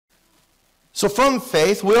So from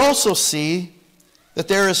faith, we also see that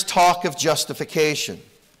there is talk of justification.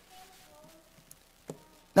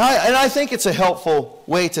 Now, and I think it's a helpful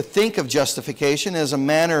way to think of justification as a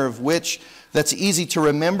manner of which that's easy to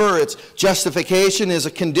remember. It's justification is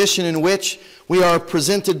a condition in which we are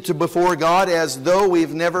presented to before God as though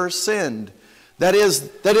we've never sinned. That is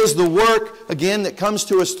the work, again, that comes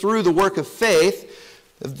to us through the work of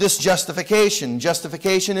faith, this justification.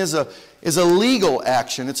 Justification is a legal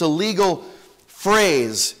action. It's a legal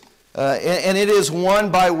phrase. And it is one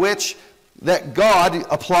by which that God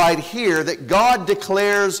applied here, that God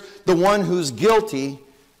declares the one who's guilty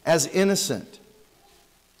as innocent.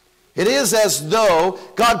 It is as though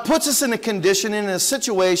God puts us in a condition, in a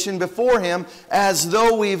situation before Him, as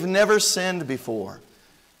though we've never sinned before.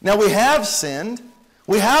 Now we have sinned.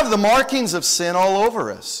 We have the markings of sin all over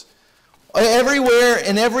us. Everywhere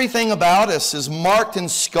and everything about us is marked and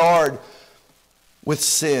scarred with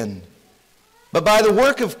sin. But by the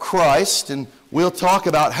work of Christ, and we'll talk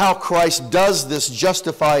about how Christ does this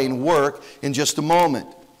justifying work in just a moment.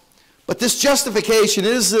 But this justification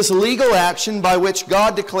is this legal action by which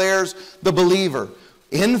God declares the believer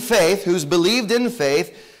in faith, who's believed in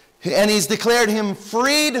faith, and He's declared him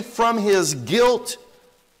freed from his guilt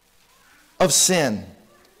of sin.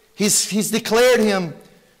 He's declared him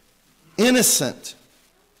innocent.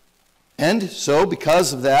 And so,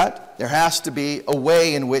 because of that, there has to be a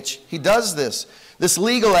way in which He does this. This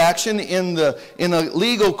legal action in a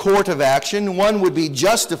legal court of action, one would be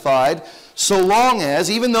justified so long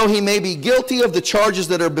as, even though he may be guilty of the charges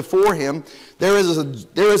that are before him, there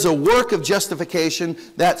is a work of justification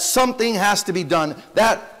that something has to be done.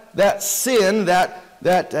 That sin, that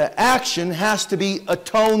action has to be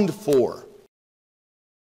atoned for.